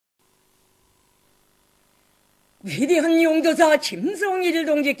위대한 용도사 김정일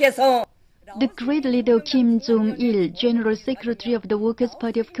동지께서 The great leader Kim Jong-il, General Secretary of the Workers'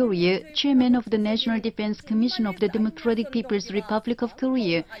 Party of Korea, Chairman of the National Defense Commission of the Democratic People's Republic of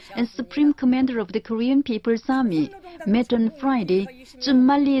Korea, and Supreme Commander of the Korean People's Army, met on Friday.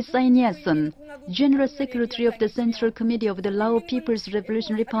 Choummaly, General Secretary of the Central Committee of the Lao People's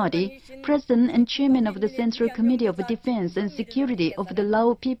Revolutionary Party, President and Chairman of the Central Committee of Defense and Security of the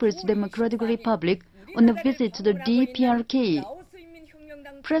Lao People's Democratic Republic, on a visit to the DPRK.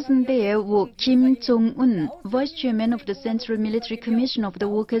 Present there were Kim Jong-un, Vice Chairman of the Central Military Commission of the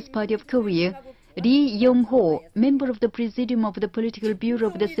Workers' Party of Korea, Lee Yong-ho, Member of the Presidium of the Political Bureau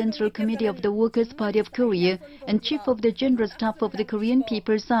of the Central Committee of the Workers' Party of Korea and Chief of the General Staff of the Korean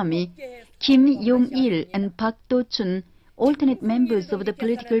People's Army, Kim Yong-il and Park Do-chun, alternate members of the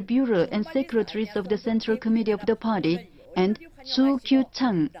Political Bureau and Secretaries of the Central Committee of the Party, and Soo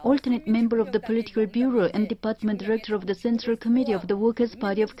Kyu-chang, alternate member of the Political Bureau and Department Director of the Central Committee of the Workers'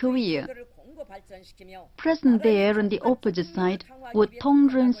 Party of Korea. Present there on the opposite side were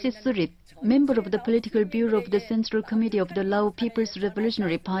Thongren Sisurit, member of the Political Bureau of the Central Committee of the Lao People's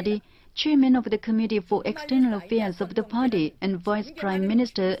Revolutionary Party, Chairman of the Committee for External Affairs of the party and Vice Prime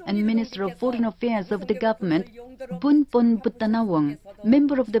Minister and Minister of Foreign Affairs of the government, Bunpon Buttanawang,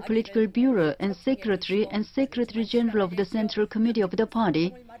 member of the Political Bureau and Secretary General of the Central Committee of the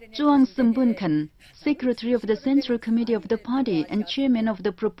party, Juang Sumbunkan, Secretary of the Central Committee of the party and Chairman of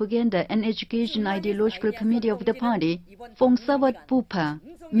the Propaganda and Education Ideological Committee of the party, Fongsawat Pupa,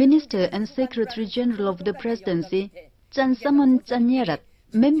 Minister and Secretary General of the Presidency, Chansamon Chanyerat,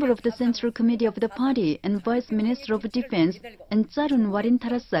 member of the Central Committee of the party and Vice Minister of Defense, and Charun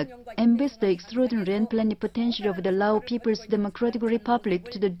Warintarasak, Ambassador Extraordinary and Plenipotentiary of the Lao People's Democratic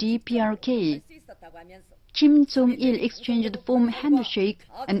Republic to the DPRK. Kim Jong-il exchanged warm handshake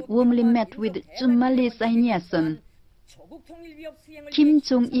and warmly met with Choummaly. Kim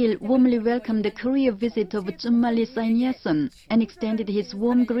Jong-il warmly welcomed the Korea visit of Choummaly and extended his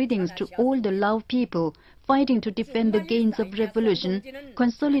warm greetings to all the Lao people fighting to defend the gains of revolution,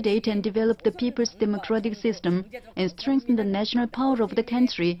 consolidate and develop the people's democratic system, and strengthen the national power of the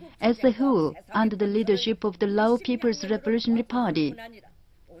country as a whole under the leadership of the Lao People's Revolutionary Party.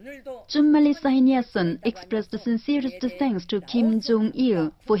 Choummaly expressed the sincerest thanks to Kim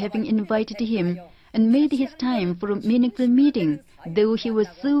Jong-il for having invited him and made his time for a meaningful meeting, though he was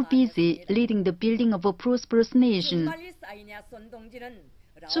so busy leading the building of a prosperous nation.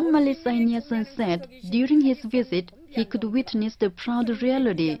 Choummaly said during his visit he could witness the proud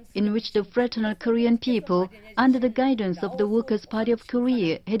reality in which the fraternal Korean people, under the guidance of the Workers' Party of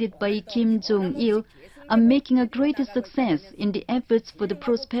Korea headed by Kim Jong-il, are making a great success in the efforts for the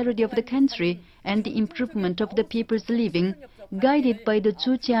prosperity of the country and the improvement of the people's living, guided by the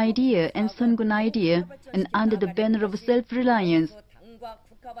Juche idea and Sungun idea and under the banner of self-reliance.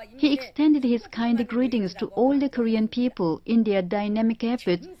 He extended his kind greetings to all the Korean people in their dynamic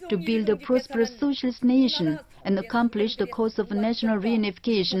efforts to build a prosperous socialist nation and accomplish the cause of national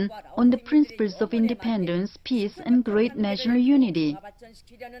reunification on the principles of independence, peace, and great national unity.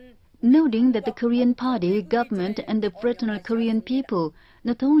 Noting that the Korean party, government, and the fraternal Korean people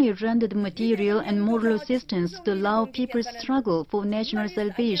not only rendered material and moral assistance to the Lao people's struggle for national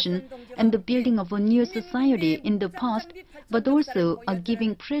salvation and the building of a new society in the past, but also are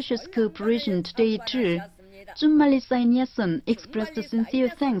giving precious cooperation today too, Choummaly expressed sincere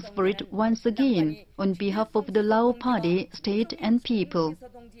thanks for it once again on behalf of the Lao party, state, and people.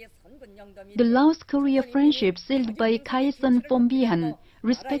 The Laos-Korea friendship sealed by Kaisan Phombihan,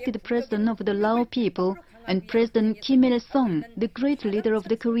 respected President of the Lao people, and President Kim Il-sung, the great leader of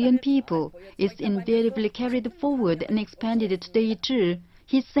the Korean people, is invariably carried forward and expanded today too,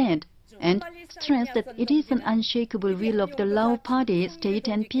 he said, and stressed that it is an unshakable will of the Lao party, state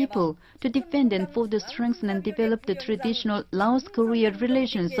and people to defend and further strengthen and develop the traditional Laos-Korea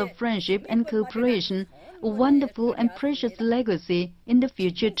relations of friendship and cooperation, a wonderful and precious legacy in the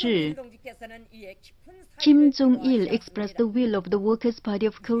future too. Kim Jong-il expressed the will of the Workers' Party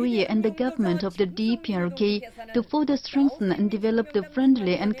of Korea and the government of the DPRK to further strengthen and develop the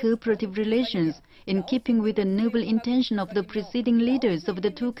friendly and cooperative relations in keeping with the noble intention of the preceding leaders of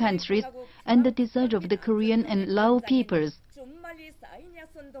the two countries and the desire of the Korean and Lao peoples.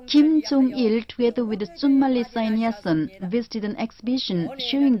 Kim Jong-il, together with Choummaly visited an exhibition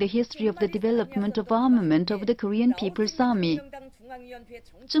showing the history of the development of armament of the Korean People's Army.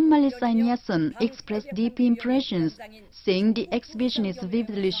 Choummaly expressed deep impressions, saying the exhibition is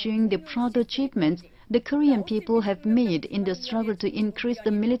vividly showing the proud achievements the Korean people have made in the struggle to increase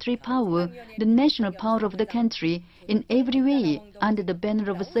the military power, the national power of the country, in every way, under the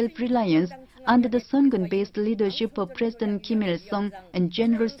banner of self-reliance, under the Songun-based leadership of President Kim Il-sung and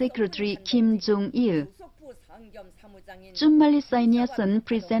General Secretary Kim Jong-il. Choummaly Sayasone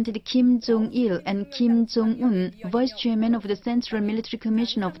presented Kim Jong-il and Kim Jong-un, Vice Chairman of the Central Military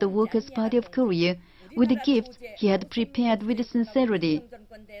Commission of the Workers' Party of Korea, with the gifts he had prepared with sincerity.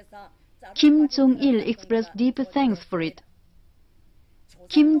 Kim Jong-il expressed deep thanks for it.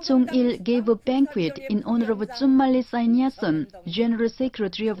 Kim Jong-il gave a banquet in honor of Choummaly Sayasone, General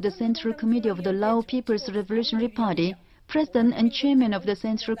Secretary of the Central Committee of the Lao People's Revolutionary Party, President and Chairman of the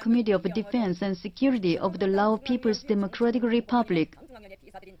Central Committee of Defense and Security of the Lao People's Democratic Republic.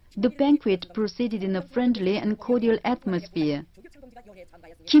 The banquet proceeded in a friendly and cordial atmosphere.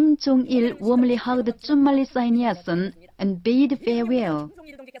 Kim Jong-il warmly hugged Choummaly Sayasone and bade farewell.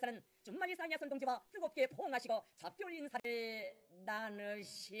 choummaly Sayasone 동지와 뜨겁게 포옹하시고 작별 인사를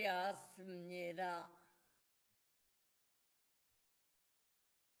나누셨습니다.